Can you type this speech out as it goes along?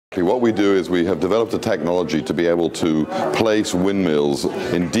What we do is we have developed a technology to be able to place windmills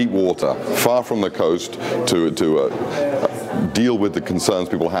in deep water, far from the coast, to deal with the concerns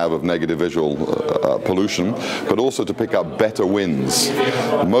people have of negative visual pollution, but also to pick up better winds.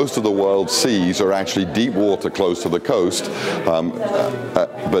 Most of the world's seas are actually deep water close to the coast,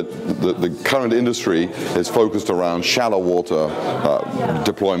 but the current industry is focused around shallow water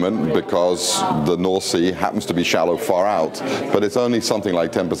deployment because the North Sea happens to be shallow far out, but it's only something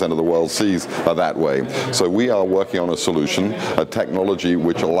like 10% of the world's seas are that way. So we are working on a solution, a technology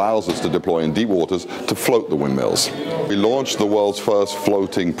which allows us to deploy in deep waters to float the windmills. We launched the world's first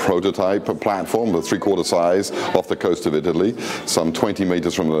floating prototype platform, the 3/4 size, off the coast of Italy, some 20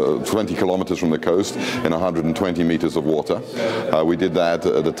 kilometers from the coast in 120 meters of water. We did that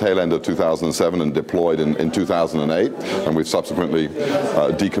at the tail end of 2007 and deployed in 2008, and we've subsequently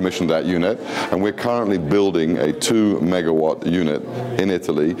decommissioned that unit. And we're currently building a 2-megawatt unit in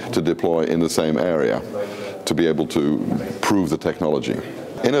Italy to deploy in the same area to be able to prove the technology.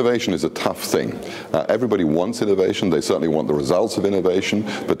 Innovation is a tough thing. Everybody wants innovation. They certainly want the results of innovation,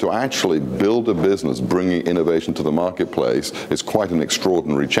 but to actually build a business bringing innovation to the marketplace is quite an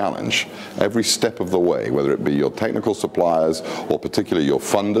extraordinary challenge. Every step of the way, whether it be your technical suppliers or particularly your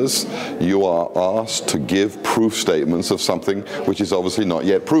funders, you are asked to give proof statements of something which is obviously not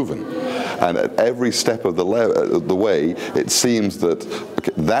yet proven. And at every step of the way, it seems that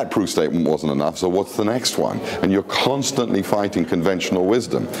okay, that proof statement wasn't enough, so what's the next one? And you're constantly fighting conventional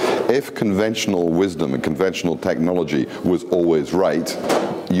wisdom. If conventional wisdom and conventional technology was always right,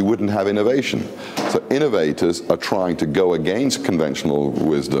 you wouldn't have innovation. So innovators are trying to go against conventional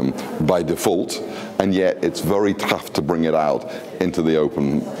wisdom by default, and yet it's very tough to bring it out into the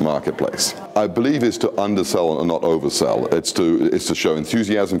open marketplace. I believe it's to undersell and not oversell. It's to show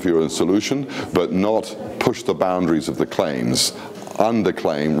enthusiasm for your own solution, but not push the boundaries of the claims.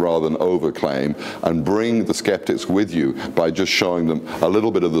 Underclaim rather than overclaim, and bring the skeptics with you by just showing them a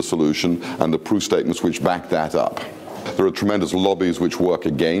little bit of the solution and the proof statements which back that up. There are tremendous lobbies which work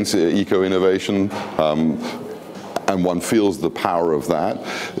against eco-innovation, and one feels the power of that.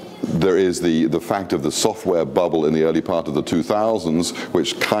 There is the fact of the software bubble in the early part of the 2000s,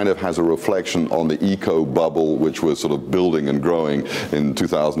 which kind of has a reflection on the eco bubble, which was sort of building and growing in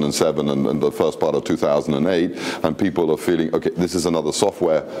 2007 and the first part of 2008. And people are feeling, okay, this is another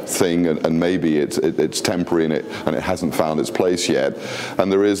software thing, and maybe it's temporary and it hasn't found its place yet.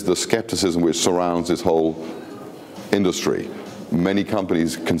 And there is the skepticism which surrounds this whole industry. Many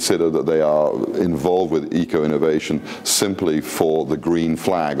companies consider that they are involved with eco-innovation simply for the green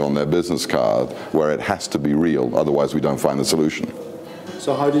flag on their business card, where it has to be real, otherwise we don't find the solution.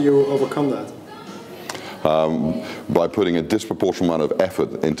 So how do you overcome that? By putting a disproportionate amount of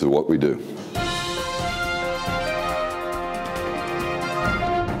effort into what we do.